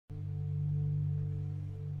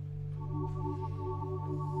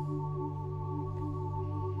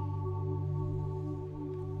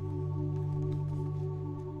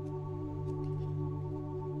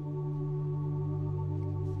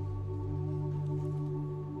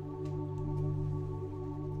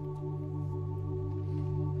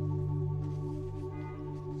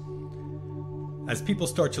As people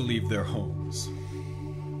start to leave their homes.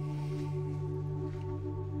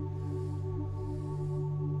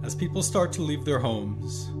 As people start to leave their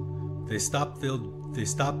homes, they stop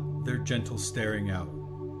their gentle staring out.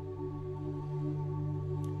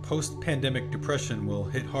 Post-pandemic depression will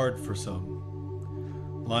hit hard for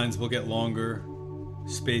some. Lines will get longer,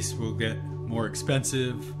 space will get more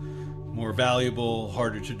expensive, more valuable,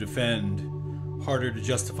 harder to defend, harder to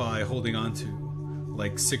justify holding on to,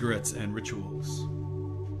 like cigarettes and rituals.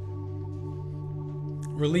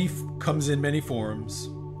 Relief comes in many forms: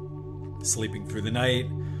 sleeping through the night,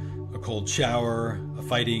 a cold shower, a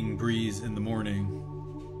fighting breeze in the morning.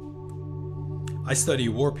 I study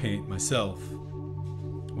war paint myself.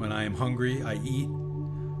 When I am hungry, I eat.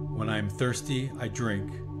 When I am thirsty, I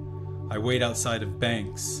drink. I wait outside of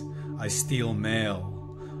banks. I steal mail.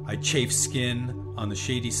 I chafe skin on the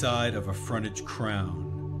shady side of a frontage crown.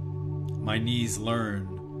 My knees learn,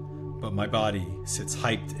 but my body sits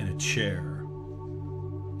hyped in a chair.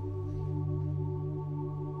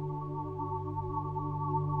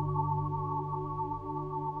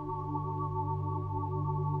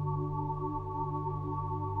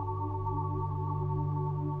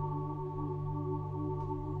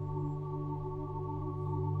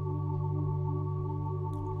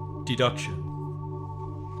 Deduction.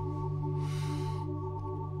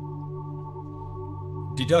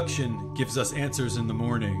 Deduction gives us answers in the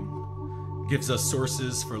morning, gives us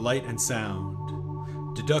sources for light and sound.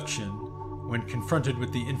 Deduction, when confronted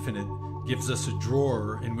with the infinite, gives us a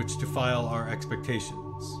drawer in which to file our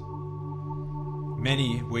expectations.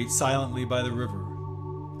 Many wait silently by the river.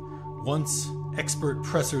 Once expert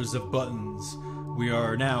pressers of buttons, we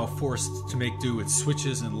are now forced to make do with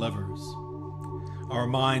switches and levers. Our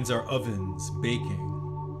minds are ovens,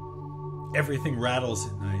 baking. Everything rattles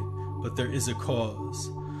at night, but there is a cause.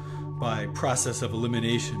 By process of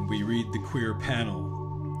elimination, we read the queer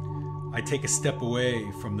panel. I take a step away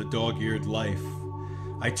from the dog-eared life.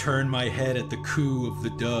 I turn my head at the coo of the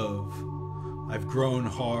dove. I've grown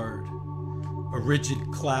hard. A rigid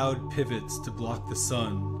cloud pivots to block the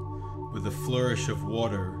sun. With a flourish of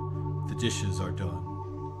water, the dishes are done.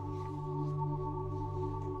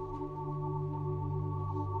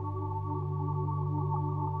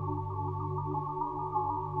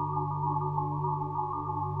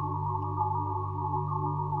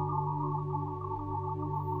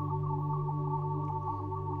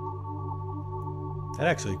 That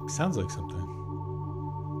actually sounds like something.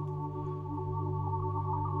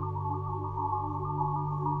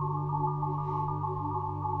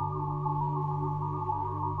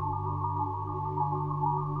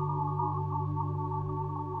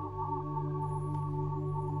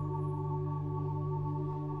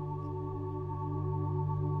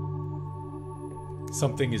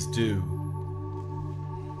 Something is due.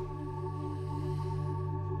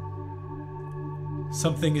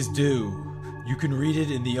 Something is due. You can read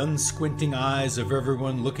it in the unsquinting eyes of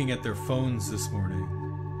everyone looking at their phones this morning.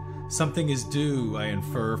 Something is due, I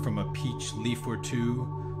infer from a peach leaf or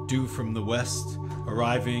two, due from the west,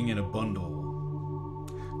 arriving in a bundle.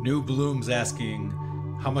 New blooms asking,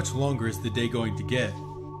 how much longer is the day going to get?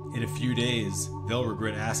 In a few days, they'll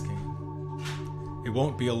regret asking. It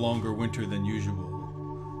won't be a longer winter than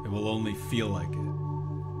usual. It will only feel like it.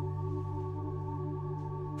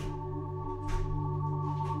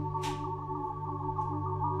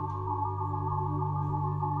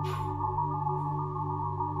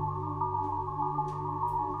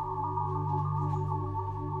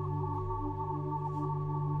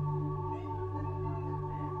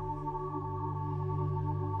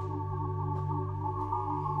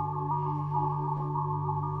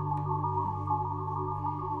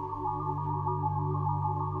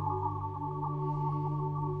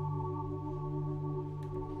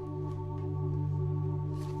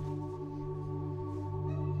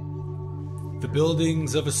 The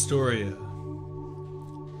buildings of Astoria.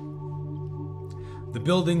 The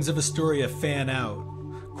buildings of Astoria fan out,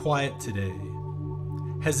 quiet today,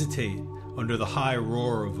 hesitate under the high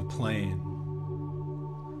roar of a plane.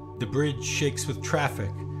 The bridge shakes with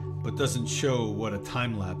traffic, but doesn't show what a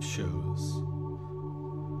time-lapse shows.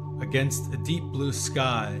 Against a deep blue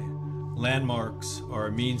sky, landmarks are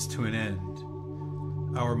a means to an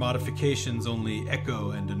end. Our modifications only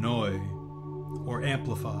echo and annoy, or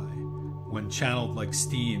amplify, when channeled like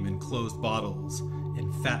steam in closed bottles,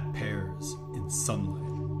 in fat pairs, in sunlight.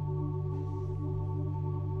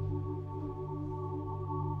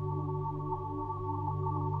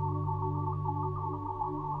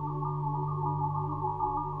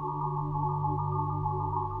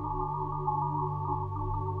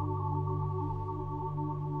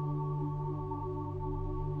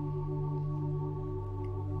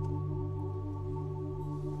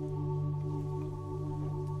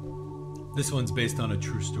 This one's based on a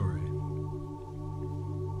true story.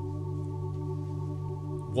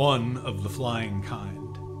 One of the flying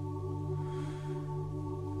kind.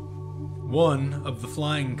 One of the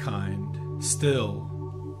flying kind,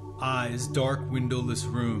 still, eyes dark windowless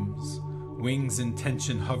rooms, wings in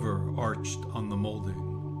tension hover arched on the molding.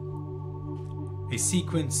 A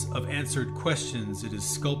sequence of answered questions it is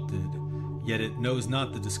sculpted, yet it knows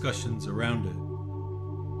not the discussions around it.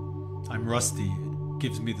 I'm rusty, it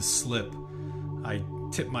gives me the slip. I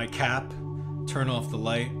tip my cap, turn off the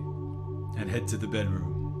light, and head to the bedroom.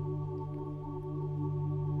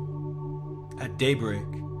 At daybreak,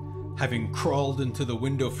 having crawled into the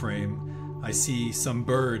window frame, I see some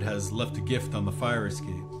bird has left a gift on the fire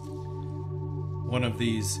escape. One of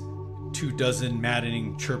these 24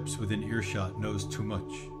 maddening chirps within earshot knows too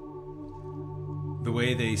much. The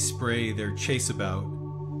way they spray their chase about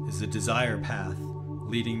is a desire path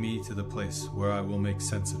leading me to the place where I will make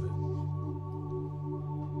sense of it.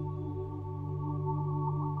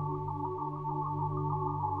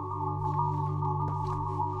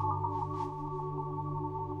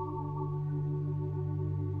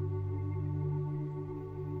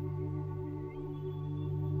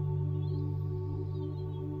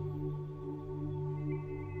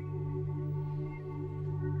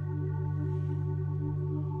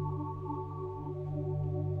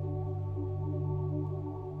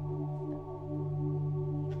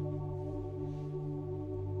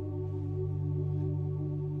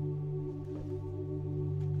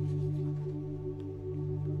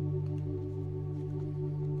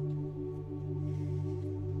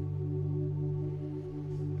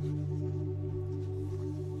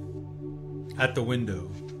 At the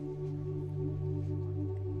window.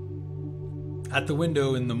 At the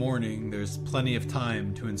window in the morning, there's plenty of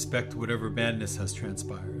time to inspect whatever madness has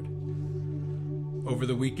transpired. Over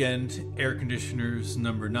the weekend, air conditioners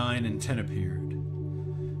number 9 and 10 appeared.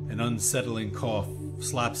 An unsettling cough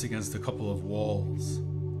slaps against a couple of walls.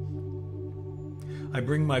 I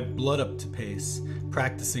bring my blood up to pace,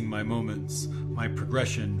 practicing my moments, my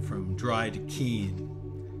progression from dry to keen.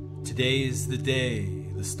 Today's the day,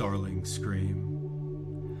 the starlings scream.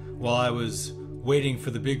 While I was waiting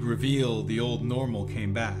for the big reveal, the old normal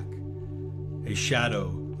came back, a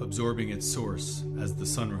shadow absorbing its source as the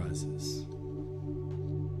sun rises.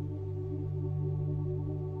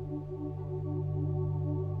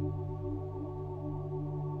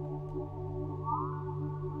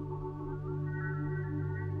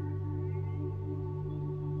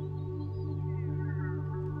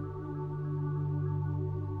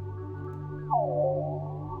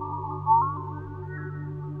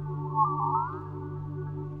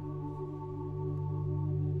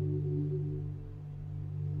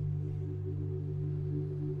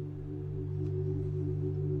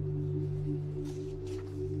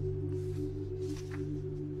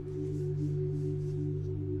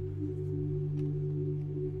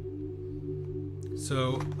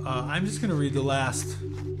 So I'm just going to read the last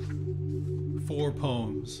 4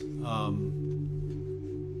 poems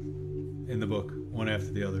in the book, one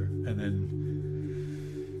after the other, and then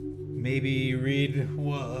maybe read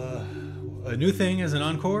a new thing as an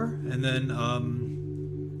encore, and then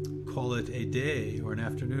call it a day or an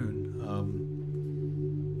afternoon.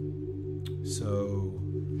 So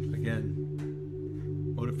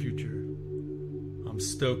again, what a future. I'm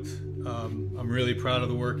stoked. I'm really proud of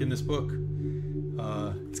the work in this book.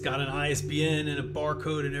 It's got an ISBN and a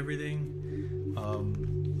barcode and everything.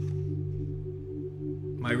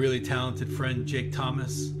 My really talented friend Jake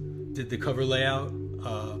Thomas did the cover layout.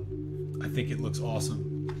 I think it looks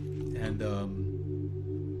awesome, and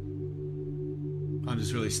I'm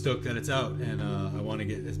just really stoked that it's out, and I want to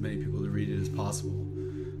get as many people to read it as possible.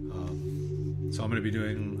 So I'm going to be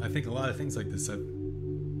doing, I think, a lot of things like this.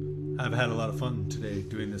 I've had a lot of fun today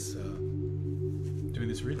doing this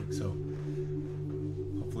reading. So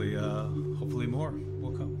hopefully more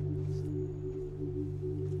will come.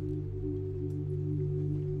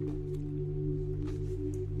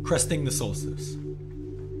 Cresting the solstice.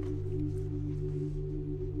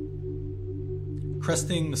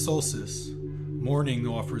 Cresting the solstice, morning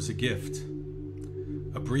offers a gift.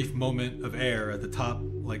 A brief moment of air at the top,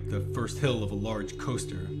 like the first hill of a large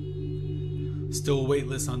coaster. Still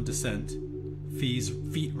weightless on descent,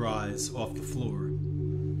 feet rise off the floor.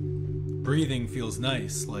 Breathing feels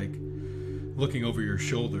nice, like looking over your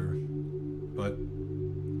shoulder, but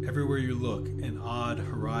everywhere you look, an odd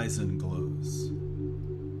horizon glows.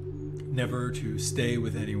 Never to stay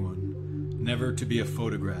with anyone, never to be a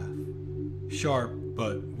photograph. Sharp,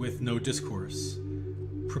 but with no discourse.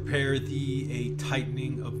 Prepare thee a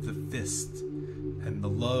tightening of the fist, and the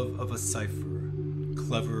love of a cipher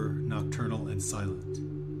clever, nocturnal, and silent.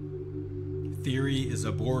 Theory is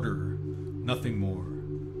a border, nothing more.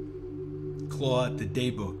 Claw at the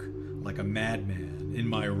daybook like a madman in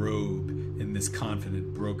my robe in this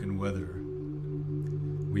confident broken weather.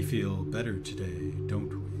 We feel better today, don't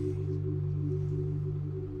we?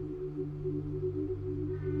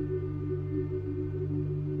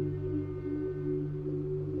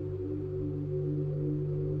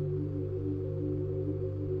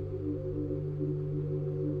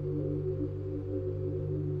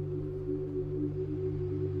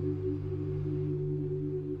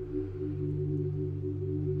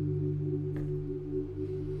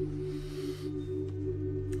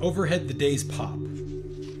 Overhead, the days pop.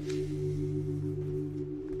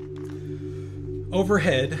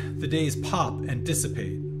 Overhead, the days pop and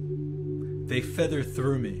dissipate. They feather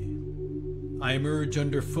through me. I emerge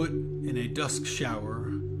underfoot in a dusk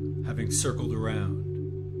shower, having circled around.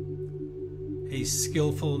 A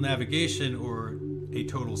skillful navigation or a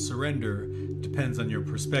total surrender depends on your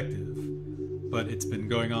perspective, but it's been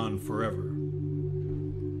going on forever.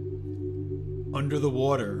 Under the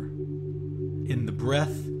water, in the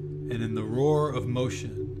breath and in the roar of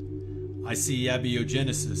motion, I see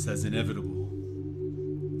abiogenesis as inevitable.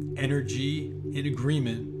 Energy in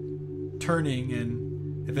agreement, turning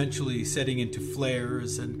and eventually setting into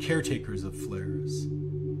flares and caretakers of flares.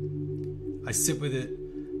 I sit with it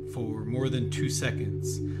for more than 2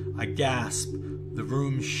 seconds. I gasp, the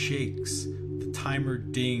room shakes, the timer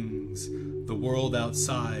dings, the world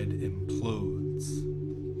outside implodes.